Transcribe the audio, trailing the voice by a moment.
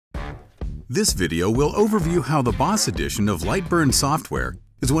This video will overview how the Boss edition of LightBurn software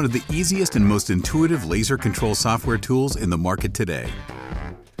is one of the easiest and most intuitive laser control software tools in the market today.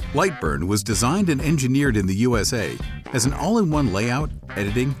 LightBurn was designed and engineered in the USA as an all-in-one layout,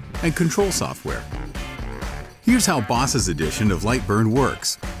 editing, and control software. Here's how Boss's edition of LightBurn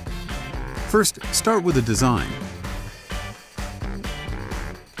works. First, start with a design.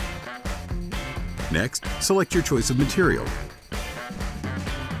 Next, select your choice of material.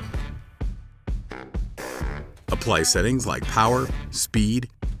 Apply settings like power, speed,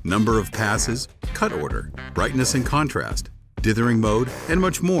 number of passes, cut order, brightness and contrast, dithering mode, and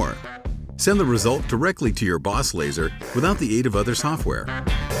much more. Send the result directly to your Boss laser without the aid of other software.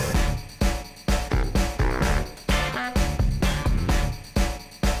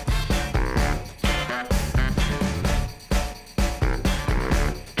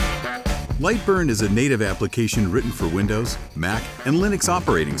 LightBurn is a native application written for Windows, Mac, and Linux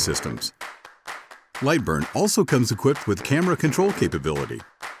operating systems. LightBurn also comes equipped with camera control capability.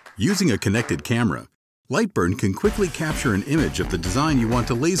 Using a connected camera, LightBurn can quickly capture an image of the design you want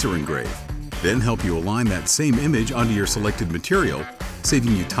to laser engrave, then help you align that same image onto your selected material,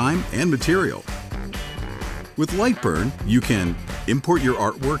 saving you time and material. With LightBurn, you can import your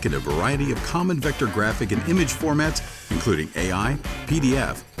artwork in a variety of common vector graphic and image formats, including AI,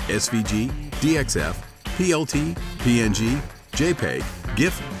 PDF, SVG, DXF, PLT, PNG, JPEG,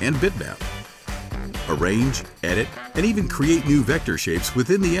 GIF, and bitmap. Arrange, edit, and even create new vector shapes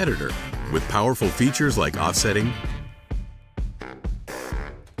within the editor with powerful features like offsetting,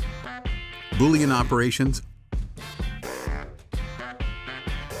 boolean operations,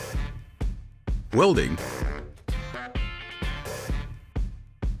 welding,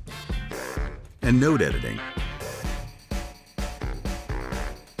 and node editing.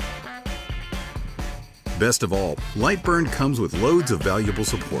 Best of all, LightBurn comes with loads of valuable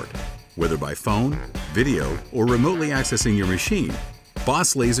support. Whether by phone, video, or remotely accessing your machine,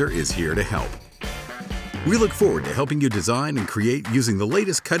 Boss Laser is here to help. We look forward to helping you design and create using the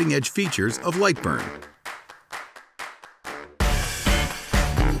latest cutting-edge features of LightBurn.